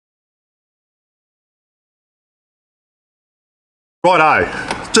Righto,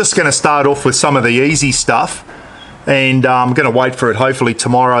 just going to start off with some of the easy stuff, and I'm going to wait for it hopefully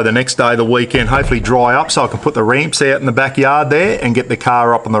tomorrow, the next day, the weekend, hopefully dry up so I can put the ramps out in the backyard there and get the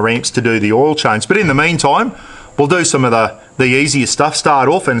car up on the ramps to do the oil change. But in the meantime, we'll do some of the easier stuff. Start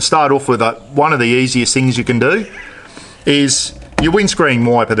off with one of the easiest things you can do is your windscreen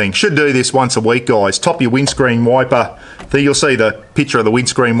wiper thing. Should do this once a week, guys. Top your windscreen wiper. You'll see the picture of the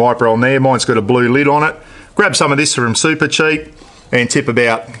windscreen wiper on there. Mine's got a blue lid on it. Grab some of this from Super Cheap and tip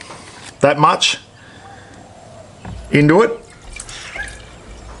about that much into it.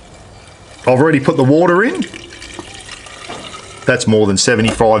 I've already put the water in. That's more than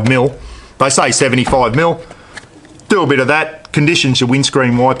 75 mil. They say 75 mil. Do a bit of that, conditions your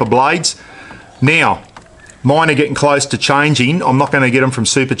windscreen wiper blades. Now, mine are getting close to changing. I'm not going to get them from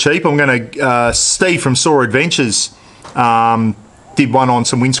Super Cheap. I'm going to, Steve from Saw Adventures did one on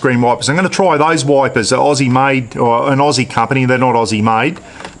some windscreen wipers. I'm going to try those wipers. They're Aussie made, or an Aussie company. They're not Aussie made,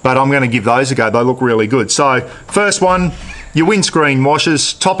 but I'm going to give those a go. They look really good. So first one, your windscreen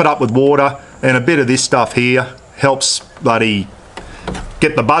washers, top it up with water, and a bit of this stuff here helps bloody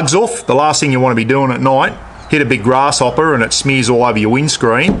get the bugs off. The last thing you want to be doing at night, hit a big grasshopper and it smears all over your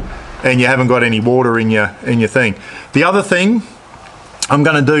windscreen and you haven't got any water in your thing. The other thing I'm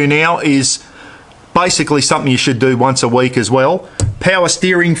going to do now is basically something you should do once a week as well. Power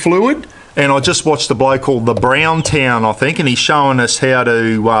steering fluid, and I just watched a bloke called the Brown Town, I think, and he's showing us how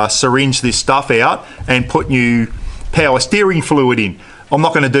to syringe this stuff out and put new power steering fluid in. I'm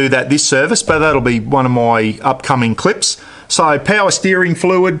not going to do that this service, but that'll be one of my upcoming clips. So power steering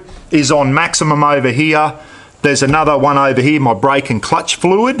fluid is on maximum over here. There's another one over here, my brake and clutch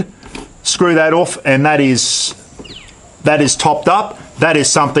fluid. Screw that off, and that is topped up. That is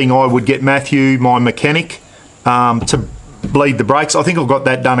something I would get Matthew, my mechanic, to bleed the brakes. I think I got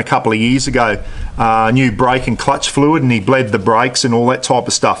that done a couple of years ago. New brake and clutch fluid, and he bled the brakes and all that type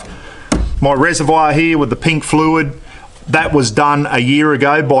of stuff. My reservoir here with the pink fluid, that was done a year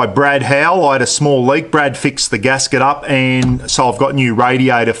ago by Brad Howell. I had a small leak. Brad fixed the gasket up, and so I've got new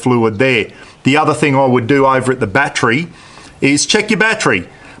radiator fluid there. The other thing I would do over at the battery is check your battery.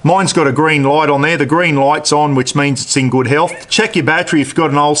 Mine's got a green light on there. The green light's on, which means it's in good health. Check your battery. If you've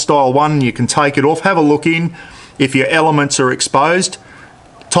got an old style one, you can take it off. Have a look in. If your elements are exposed,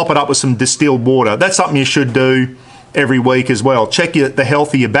 top it up with some distilled water. That's something you should do every week as well. Check the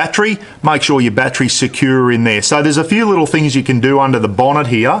health of your battery. Make sure your battery's secure in there. So there's a few little things you can do under the bonnet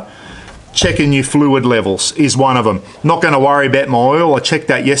here. Checking your fluid levels is one of them. Not going to worry about my oil. I checked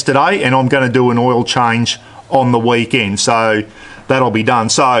that yesterday, and I'm going to do an oil change on the weekend. So that'll be done.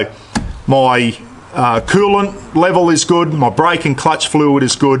 So my coolant level is good, my brake and clutch fluid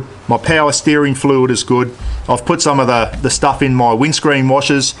is good, my power steering fluid is good. I've put some of the stuff in my windscreen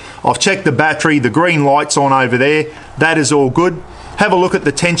washers. I've checked the battery, the green light's on over there. That is all good. Have a look at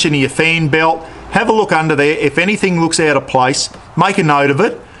the tension of your fan belt. Have a look under there. If anything looks out of place, make a note of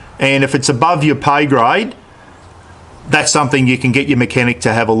it. And if it's above your pay grade, that's something you can get your mechanic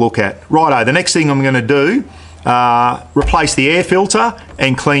to have a look at. Righto, the next thing I'm going to do, replace the air filter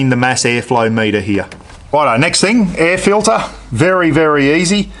and clean the mass airflow meter here. Righto, next thing, air filter. Very, very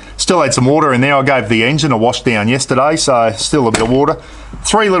easy. Still had some water in there. I gave the engine a wash down yesterday, so still a bit of water.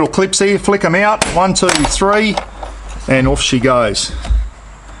 3 little clips here, flick them out. 1, 2, 3, and off she goes.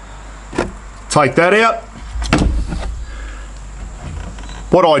 Take that out.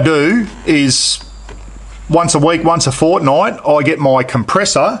 What I do is once a week, once a fortnight, I get my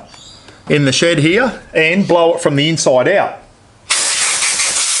compressor in the shed here and blow it from the inside out.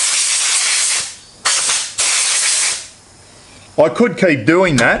 I could keep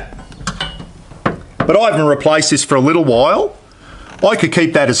doing that, but I haven't replaced this for a little while. I could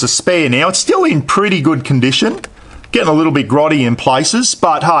keep that as a spare now. It's still in pretty good condition, getting a little bit grotty in places,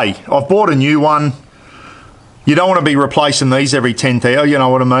 but hey, I've bought a new one. You don't want to be replacing these every 10,000, you know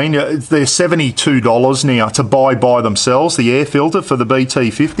what I mean? They're $72 now to buy by themselves, the air filter for the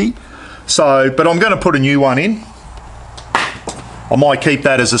BT50. So, but I'm going to put a new one in. I might keep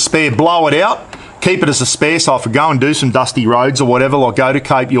that as a spare, blow it out, keep it as a spare, so if I go and do some dusty roads or whatever, like go to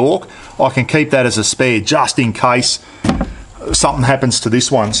Cape York, I can keep that as a spare just in case something happens to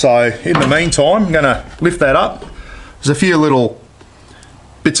this one. So in the meantime, I'm going to lift that up. There's a few little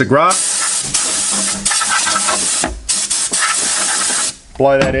bits of grass.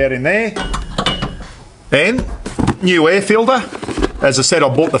 Blow that out in there. And new air filter. As I said, I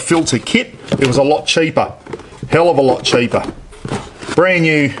bought the filter kit. It was a lot cheaper. Hell of a lot cheaper. Brand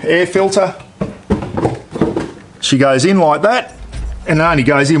new air filter. She goes in like that, and it only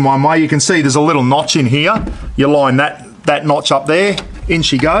goes in one way. You can see there's a little notch in here. You line that notch up there. In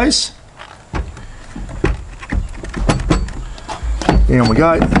she goes. Down we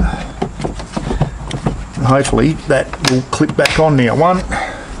go. Hopefully that will clip back on now. 1.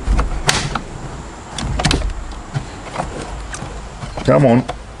 Come on.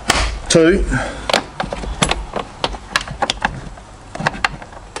 2.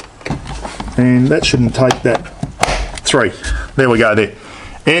 And that shouldn't take that. 3. There we go there.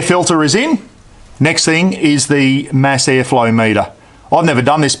 Air filter is in. Next thing is the mass airflow meter. I've never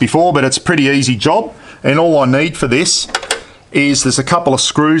done this before, but it's a pretty easy job. And all I need for this is there's a couple of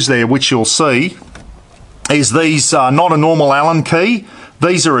screws there, which you'll see. Is these not a normal Allen key.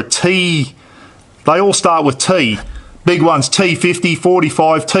 These are a T. They all start with T. Big one's T50,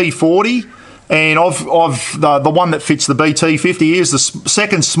 45, T40. And the one that fits the BT50 is the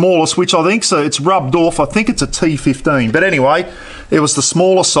second smallest, which I think, so it's rubbed off. I think it's a T15. But anyway, it was the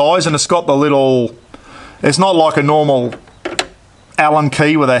smaller size, and it's got the little, it's not like a normal Allen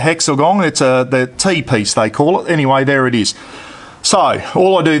key with a hexagon. It's the T piece, they call it. Anyway, there it is. So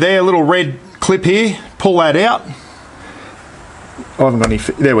all I do there, a little red clip here, pull that out. I haven't got any,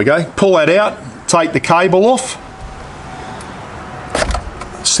 there we go. Pull that out, take the cable off.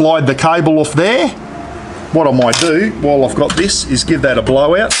 Slide the cable off there. What I might do while I've got this is give that a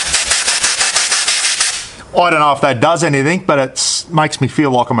blowout. I don't know if that does anything, but it makes me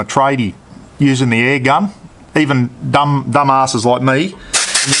feel like I'm a tradie using the air gun. Even dumb asses like me using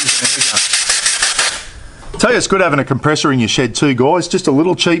an air gun. Tell you, it's good having a compressor in your shed too, guys. Just a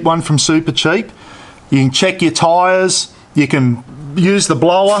little cheap one from Super Cheap. You can check your tyres. You can use the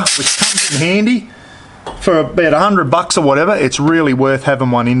blower, which comes in handy. For about $100 or whatever, it's really worth having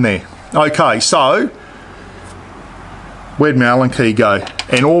one in there. Okay, so where'd my Allen key go?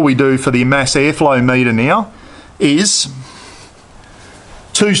 And all we do for the mass airflow meter now is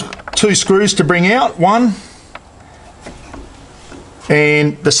two screws to bring out. 1,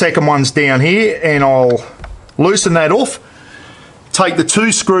 and the second one's down here, and I'll loosen that off, take the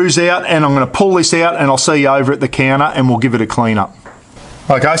 2 screws out, and I'm going to pull this out, and I'll see you over at the counter, and we'll give it a clean up.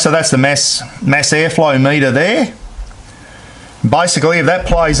 Okay, so that's the mass airflow meter there. Basically, if that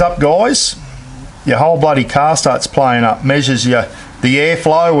plays up, guys, your whole bloody car starts playing up. Measures the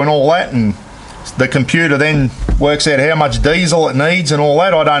airflow and all that, and the computer then works out how much diesel it needs and all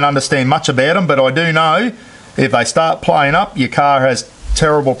that. I don't understand much about them, but I do know if they start playing up, your car has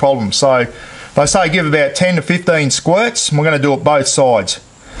terrible problems. So they say give about 10 to 15 squirts, and we're going to do it both sides.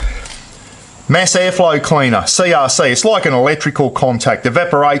 Mass airflow cleaner, CRC, it's like an electrical contact,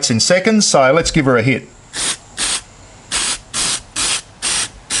 evaporates in seconds, so let's give her a hit.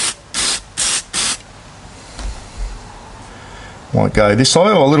 Might go this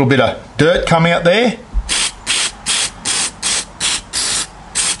side, a little bit of dirt come out there.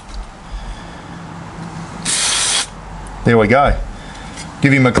 There we go.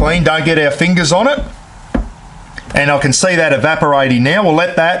 Give him a clean, don't get our fingers on it. And I can see that evaporating now. We'll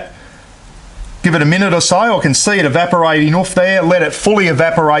let that, give it a minute or so. I can see it evaporating off there. Let it fully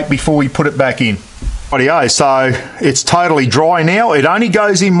evaporate before we put it back in. Rightio, so it's totally dry now. It only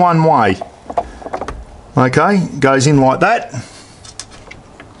goes in one way. Okay, goes in like that.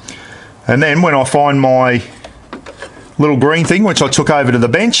 And then when I find my little green thing, which I took over to the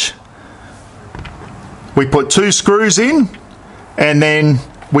bench, we put 2 screws in, and then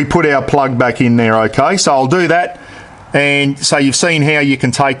we put our plug back in there, okay? So I'll do that. And so you've seen how you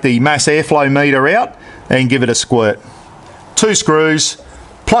can take the mass airflow meter out and give it a squirt. 2 screws,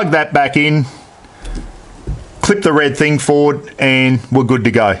 plug that back in, clip the red thing forward, and we're good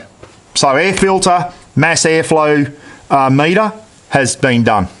to go. So air filter, mass airflow meter has been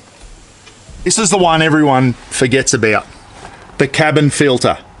done. This is the one everyone forgets about, the cabin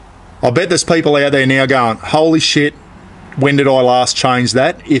filter. I bet there's people out there now going, holy shit, when did I last change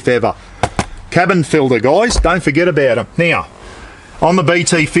that, if ever? Cabin filter, guys, don't forget about them. Now, on the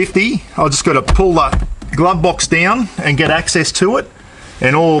BT50, I just got to pull the glove box down and get access to it,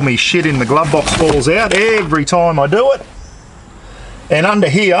 and all my shit in the glove box falls out every time I do it. And under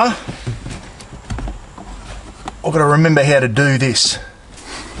here, I've got to remember how to do this.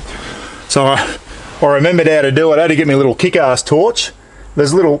 So I remembered how to do it. I had to get me a little kick-ass torch.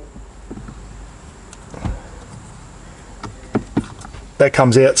 There's a little, that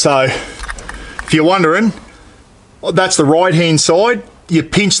comes out. So if you're wondering, that's the right hand side. You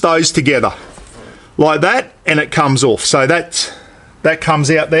pinch those together like that, and it comes off. So that comes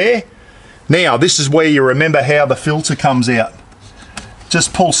out there. Now this is where you remember how the filter comes out.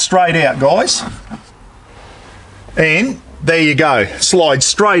 Just pull straight out, guys, and there you go. Slide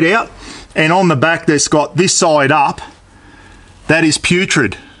straight out, and on the back there's got this side up. That is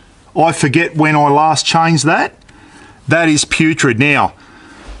putrid. I forget when I last changed that. That is putrid. Now,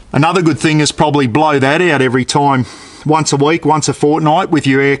 another good thing is probably blow that out every time once a week, once a fortnight with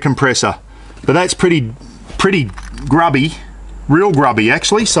your air compressor. But that's pretty grubby, real grubby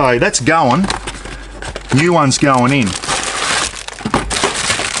actually. So that's going. New one's going in.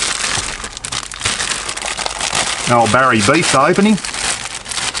 Old Barry beef opening.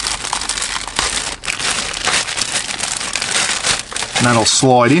 And that'll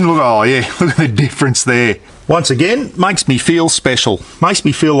slide in. Look, oh yeah, look at the difference there. Once again, makes me feel special. Makes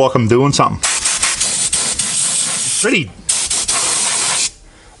me feel like I'm doing something. Pretty,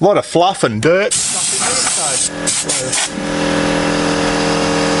 a lot of fluff and dirt stuff in there, so.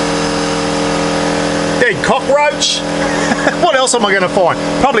 Dead cockroach. What else am I going to find?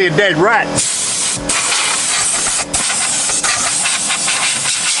 Probably a dead rat.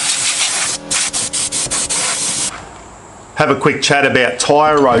 Have a quick chat about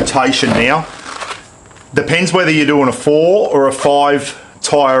tyre rotation now. Depends whether you're doing a 4 or a 5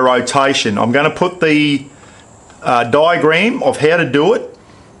 tyre rotation. I'm going to put the diagram of how to do it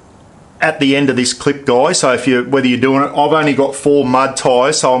at the end of this clip, guys. So if you, whether you're doing it, I've only got 4 mud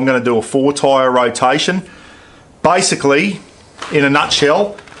tyres, so I'm going to do a 4 tyre rotation. Basically, in a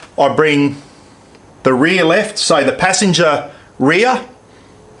nutshell, I bring the rear left, say the passenger rear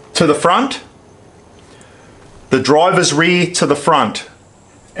to the front, the driver's rear to the front,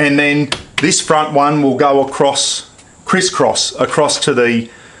 and then this front one will go across, crisscross across to the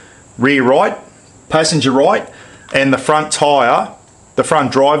rear right, passenger right, and the front tyre, the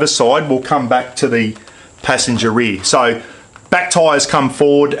front driver's side, will come back to the passenger rear. So back tyres come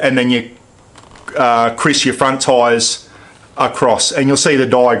forward, and then you criss your front tyres across, and you'll see the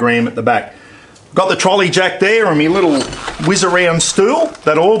diagram at the back. Got the trolley jack there and my little whiz around stool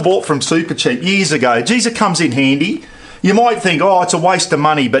that I all bought from Super Cheap years ago. Geez, it comes in handy. You might think, oh, it's a waste of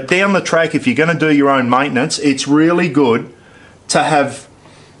money, but down the track, if you're going to do your own maintenance, it's really good to have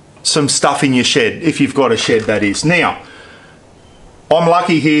some stuff in your shed, if you've got a shed, that is. Now, I'm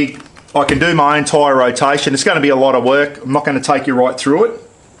lucky here, I can do my own tyre rotation. It's going to be a lot of work. I'm not going to take you right through it.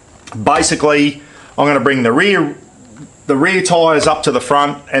 Basically, I'm going to bring the rear tyres up to the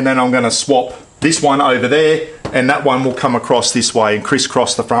front, and then I'm going to swap this one over there, and that one will come across this way and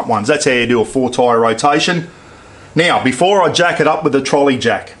crisscross the front ones. That's how you do a 4 tyre rotation. Now, before I jack it up with the trolley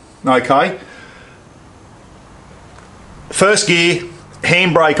jack, okay, first gear,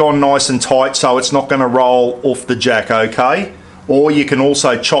 handbrake on nice and tight so it's not going to roll off the jack, okay? Or you can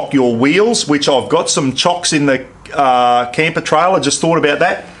also chock your wheels, which I've got some chocks in the camper trailer. Just thought about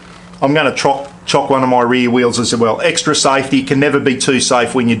that. I'm going to chock one of my rear wheels as well. Extra safety, can never be too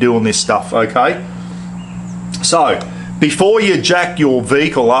safe when you're doing this stuff, okay? So, before you jack your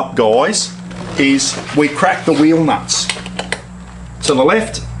vehicle up, guys, is we crack the wheel nuts to the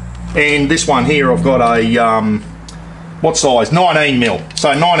left, and this one here I've got a, what size? 19 mil.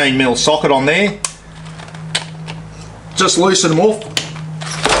 So 19 mil socket on there. Just loosen them off.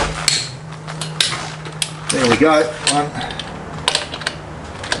 There we go. One.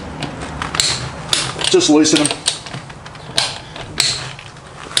 Just loosen them.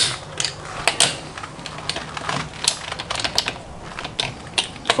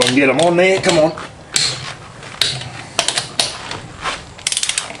 If I can get them on there, come on.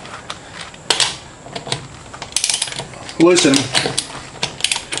 Loosen them,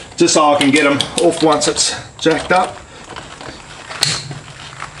 just so I can get them off once it's jacked up.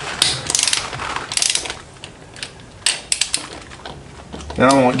 Now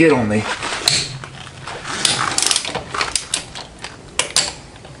I want to get on there.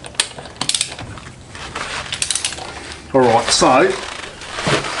 Alright, so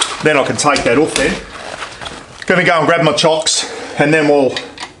then I can take that off then. Gonna go and grab my chocks, and then we'll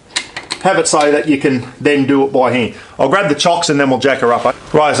have it so that you can then do it by hand. I'll grab the chocks and then we'll jack her up.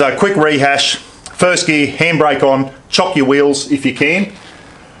 Right, so quick rehash. First gear, handbrake on, chock your wheels if you can.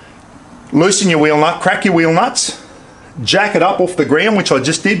 Loosen your wheel nut, crack your wheel nuts, jack it up off the ground, which I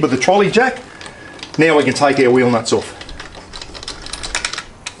just did with the trolley jack. Now we can take our wheel nuts off.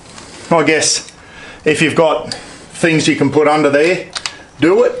 I guess if you've got things you can put under there,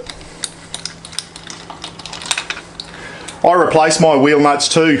 do it. I replaced my wheel nuts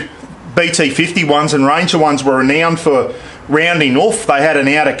too. BT50 ones and Ranger ones were renowned for rounding off. They had an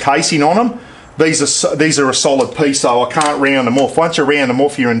outer casing on them. These are a solid piece, so I can't round them off. Once you round them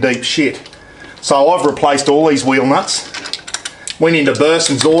off, you're in deep shit. So I've replaced all these wheel nuts. Went into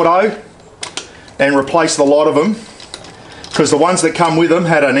Burson's Auto and replaced a lot of them, because the ones that come with them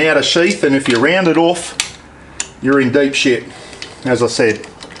had an outer sheath, and if you round it off, you're in deep shit. As I said,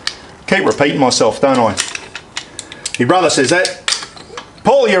 keep repeating myself, don't I? My brother says that,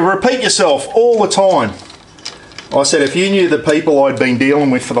 Paul, you repeat yourself all the time. I said, if you knew the people I'd been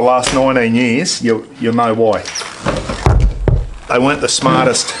dealing with for the last 19 years, you'll know why. they weren't the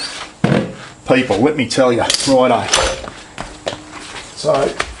smartest people, let me tell you. Righto. So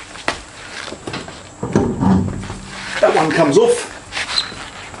that one comes off.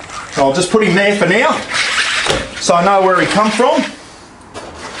 I'll just put him there for now, so I know where he come from.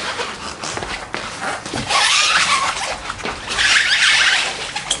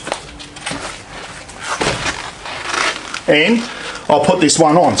 And I'll put this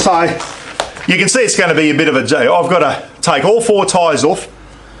one on. So you can see it's going to be a bit of a G. I've got to take all 4 tyres off,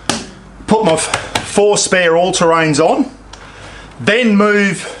 put my 4 spare all-terrains on, then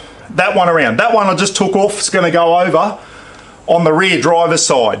move that one around. That one I just took off, it's going to go over on the rear driver's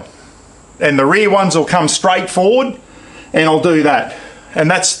side. And the rear ones will come straight forward, and I'll do that. And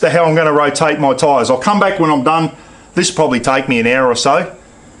that's how I'm going to rotate my tyres. I'll come back when I'm done. This will probably take me an hour or so.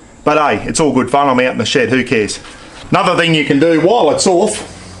 But hey, it's all good fun. I'm out in the shed, who cares? Another thing you can do while it's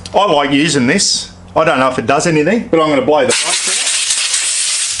off, I like using this. I don't know if it does anything, but I'm going to blow the brakes out.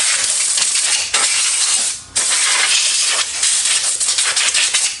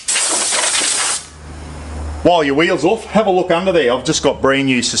 While your wheel's off, have a look under there. I've just got brand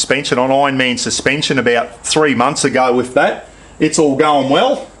new suspension on, Ironman suspension, about 3 months ago with that. It's all going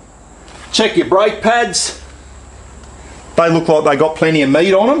well. Check your brake pads. They look like they got plenty of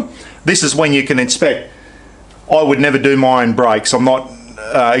meat on them. This is when you can inspect. I would never do my own brakes. I'm not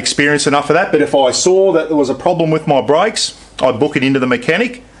experienced enough for that, but if I saw that there was a problem with my brakes, I'd book it into the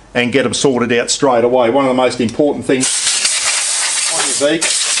mechanic and get them sorted out straight away. One of the most important things on your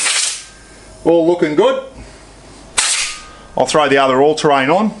vehicle. All looking good. I'll throw the other all-terrain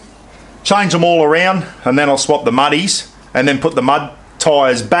on, change them all around, and then I'll swap the muddies and then put the mud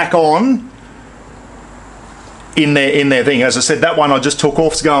tyres back on in their thing. As I said, that one I just took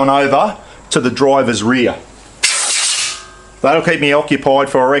off is going over to the driver's rear. That'll keep me occupied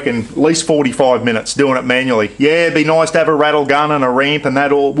for, I reckon, at least 45 minutes doing it manually. Yeah, it'd be nice to have a rattle gun and a ramp and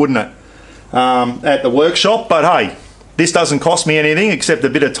that all, wouldn't it? At the workshop, but hey, this doesn't cost me anything except a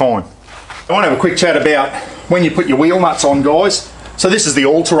bit of time. I want to have a quick chat about when you put your wheel nuts on, guys. So this is the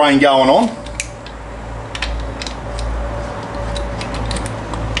all-terrain going on.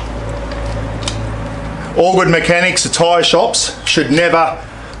 All good mechanics at tyre shops should never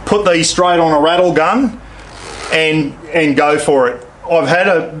put these straight on a rattle gun and go for it. I've had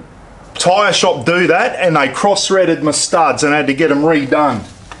a tyre shop do that and they cross-threaded my studs and I had to get them redone.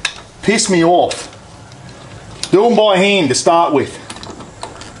 Pissed me off. Do them by hand to start with.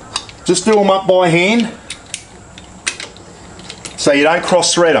 Just do them up by hand so you don't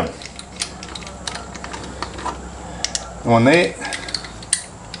cross-thread them. One there.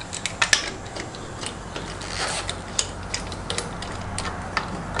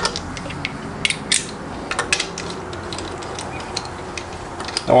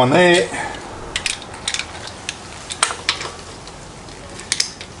 One there.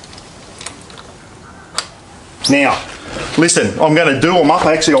 Now, listen, I'm going to do them up.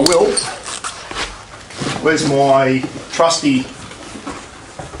 Actually, I will. Where's my trusty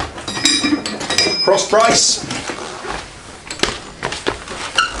cross brace?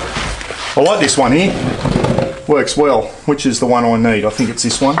 I like this one here. Works well. Which is the one I need? I think it's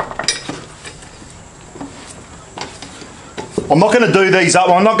this one. I'm not going to do these up.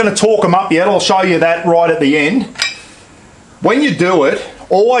 I'm not going to torque them up yet. I'll show you that right at the end. When you do it,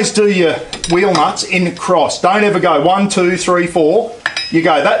 always do your wheel nuts in cross. Don't ever go 1, 2, 3, 4. You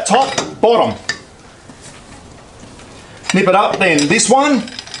go that top, bottom. Nip it up, then this one,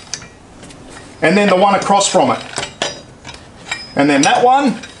 and then the one across from it. And then that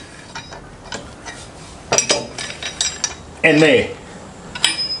one, and there.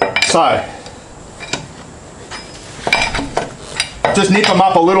 So, just nip them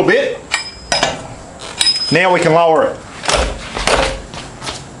up a little bit. Now we can lower it.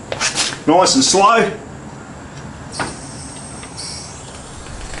 Nice and slow.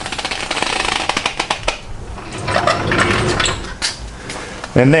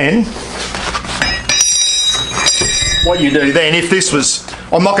 And then, what you do then, if this was,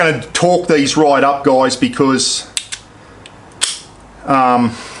 I'm not going to torque these right up, guys, because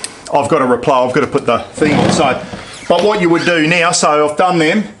I've got to replow, I've got to put the thing on. So, but what you would do now, so I've done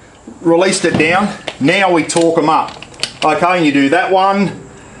them, released it down, now we torque them up. Okay, and you do that one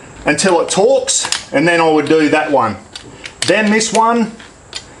until it torques, and then I would do that one. Then this one,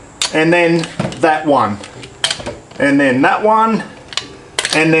 and then that one. And then that one,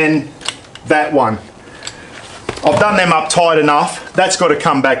 and then that one. I've done them up tight enough. That's got to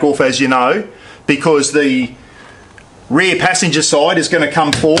come back off, as you know, because the rear passenger side is going to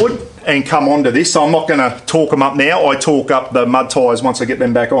come forward and come onto this, so I'm not going to torque them up now. I torque up the mud tyres once I get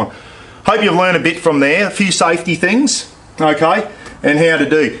them back on. Hope you've learned a bit from there, a few safety things. okay, and how to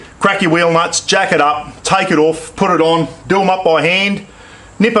do. Crack your wheel nuts, jack it up, take it off, put it on, do them up by hand,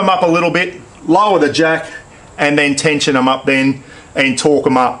 nip them up a little bit, lower the jack, and then tension them up then and torque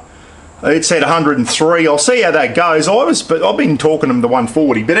them up. It said 103. I'll see how that goes. I've been talking them to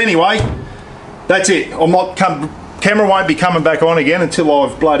 140. But anyway, that's it. Camera won't be coming back on again until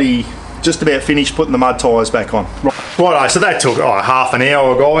I've bloody just about finished putting the mud tyres back on. Righto, so that took half an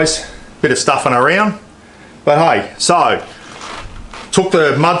hour, guys. Bit of stuffing around. But hey, so took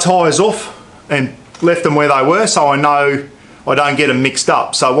the mud tyres off and left them where they were, so I know I don't get them mixed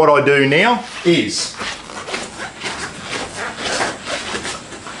up. So what I do now is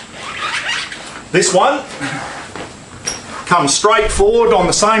this one comes straight forward on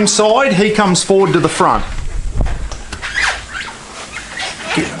the same side, he comes forward to the front.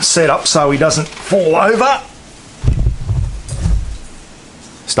 Get him set up so he doesn't fall over.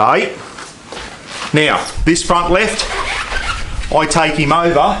 Stay. Now, this front left, I take him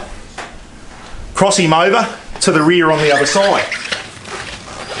over, cross him over to the rear on the other side.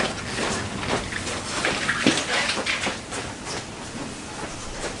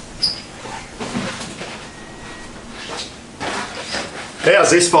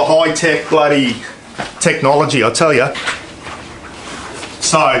 How's this for high-tech bloody technology, I tell you.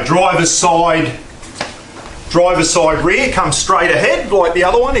 So driver's side rear comes straight ahead like the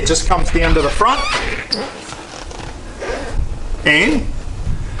other one, it just comes down to the front. And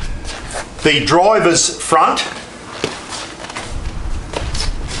the driver's front,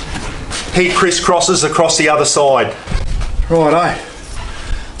 he crisscrosses across the other side. Righto.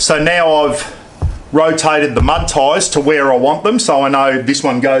 So now I've rotated the mud tyres to where I want them, so I know this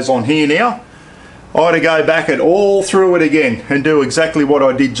one goes on here now. I had to go back and all through it again and do exactly what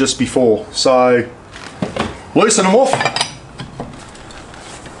I did just before. So loosen them off,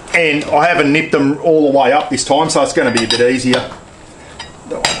 and I haven't nipped them all the way up this time, so it's going to be a bit easier.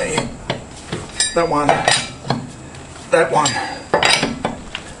 That one there, that one, that one,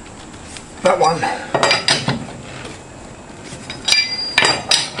 that one.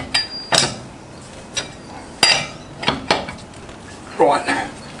 Right,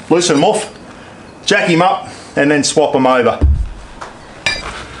 loosen them off, jack him up, and then swap them over.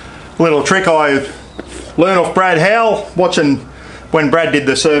 Little trick I learned off Brad Howell, watching when Brad did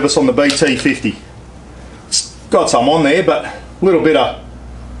the service on the BT50. It's got some on there, but a little bit of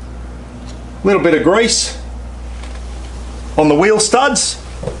grease on the wheel studs.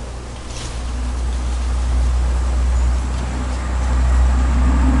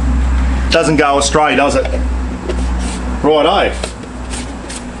 Doesn't go astray, does it? Righto.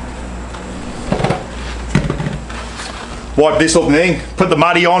 Wipe this off and then put the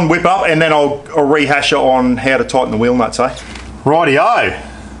muddy on, whip up, and then I'll rehash it on how to tighten the wheel nuts, eh? Rightio.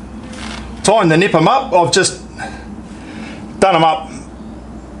 Time to nip them up. I've just done them up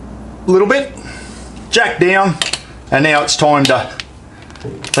a little bit, jack down, and now it's time to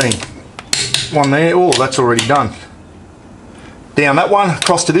thing. One there, oh, that's already done. Down that one,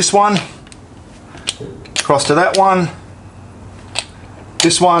 across to this one, across to that one,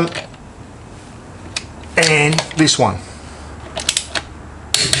 this one, and this one.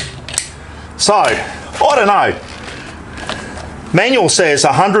 So, I don't know. Manual says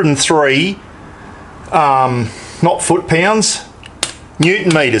 103, not foot-pounds,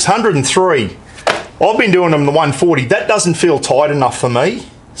 Newton meters, 103. I've been doing them the 140. That doesn't feel tight enough for me.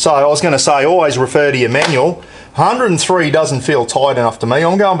 So I was going to say, always refer to your manual. 103 doesn't feel tight enough to me.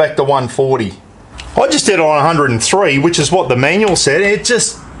 I'm going back to 140. I just did it on 103, which is what the manual said. It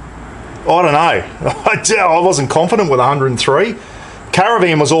just, I don't know. I wasn't confident with 103.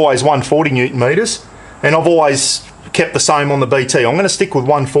 Caravan was always 140 Newton meters, and I've always kept the same on the BT. I'm going to stick with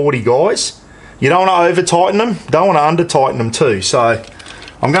 140, guys. You don't want to over tighten them, don't want to under tighten them too. So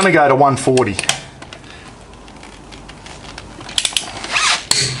I'm going to go to 140.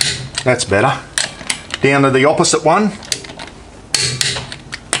 That's better. Down to the opposite one.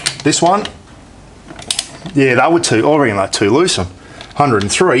 This one. Yeah, they were too, I reckon they're too loose.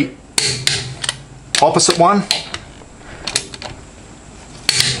 103. Opposite one.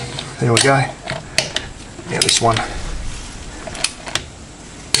 There we go. Now this one.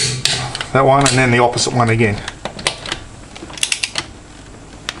 That one, and then the opposite one again.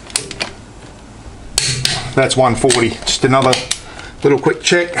 That's 140. Just another little quick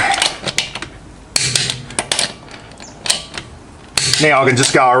check. Now I can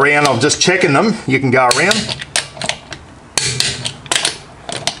just go around. I'm just checking them. You can go around.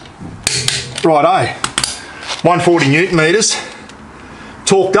 Righto. 140 Newton meters.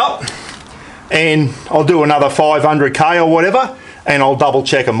 Torqued up. And I'll do another 500k or whatever, and I'll double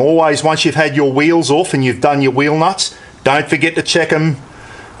check them. Always, once you've had your wheels off and you've done your wheel nuts, Don't forget to check them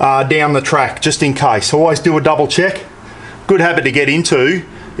down the track, just in case. Always do a double check. Good habit to get into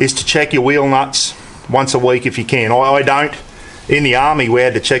is to check your wheel nuts once a week if you can. I don't. In the army we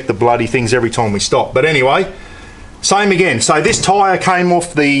had to check the bloody things every time we stopped. But anyway, same again. So this tyre came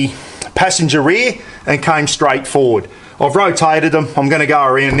off the passenger rear and came straight forward. I've rotated them. I'm going to go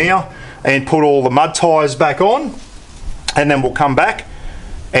around now and put all the mud tyres back on, and then we'll come back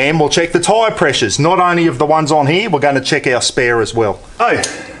and we'll check the tyre pressures. Not only of the ones on here, we're going to check our spare as well. So,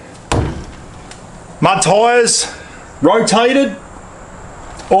 mud tyres rotated,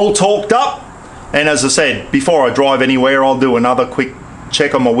 all torqued up, and as I said, before I drive anywhere, I'll do another quick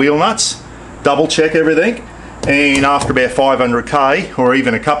check on my wheel nuts, double check everything, and after about 500k or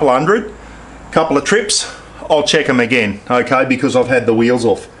even a couple of trips, I'll check them again, okay, because I've had the wheels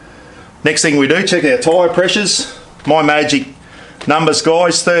off. Next thing we do, check our tyre pressures. My magic numbers,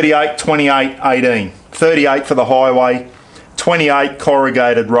 guys: 38, 28, 18. 38 for the highway, 28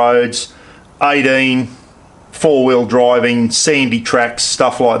 corrugated roads, 18 four-wheel driving, sandy tracks,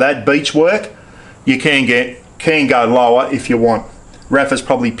 stuff like that. Beach work, you can go lower if you want. Rafa's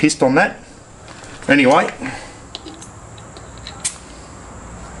probably pissed on that. Anyway,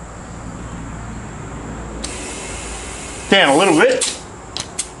 down a little bit.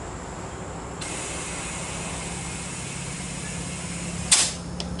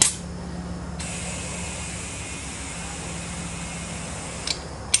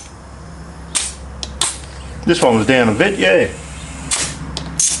 This one was down a bit, yeah.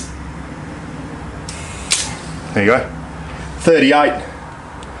 There you go. 38. I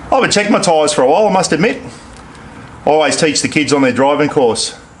haven't checked my tyres for a while, I must admit. I always teach the kids on their driving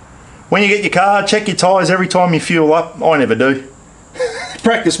course. When you get your car, check your tyres every time you fuel up. I never do.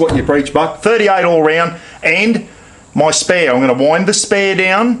 Practice what you preach, Buck. 38 all round. And my spare, I'm going to wind the spare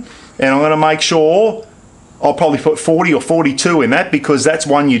down, and I'm going to make sure I'll probably put 40 or 42 in that, because that's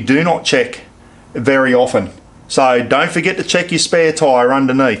one you do not check very often. So don't forget to check your spare tyre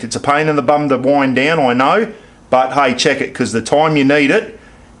underneath. It's a pain in the bum to wind down, I know, but hey, check it, because the time you need it,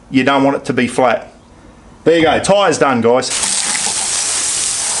 you don't want it to be flat. There you go, tyre's done, guys.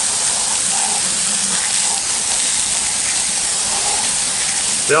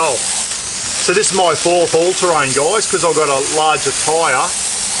 So this is my fourth all-terrain, guys, because I've got a larger tyre.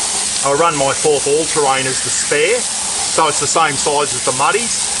 I run my fourth all-terrain as the spare, so it's the same size as the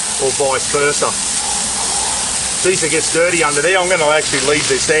muddies, or vice versa. Geez, it gets dirty under there. I'm going to actually leave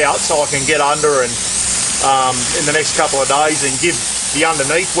this out so I can get under and in the next couple of days and give the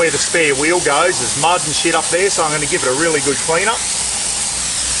underneath where the spare wheel goes. There's mud and shit up there, so I'm going to give it a really good clean up.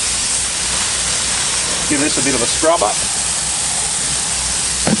 Give this a bit of a scrub up.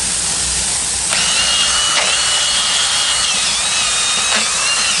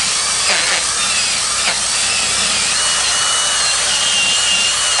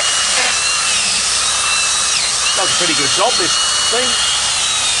 Does a pretty good job, this thing.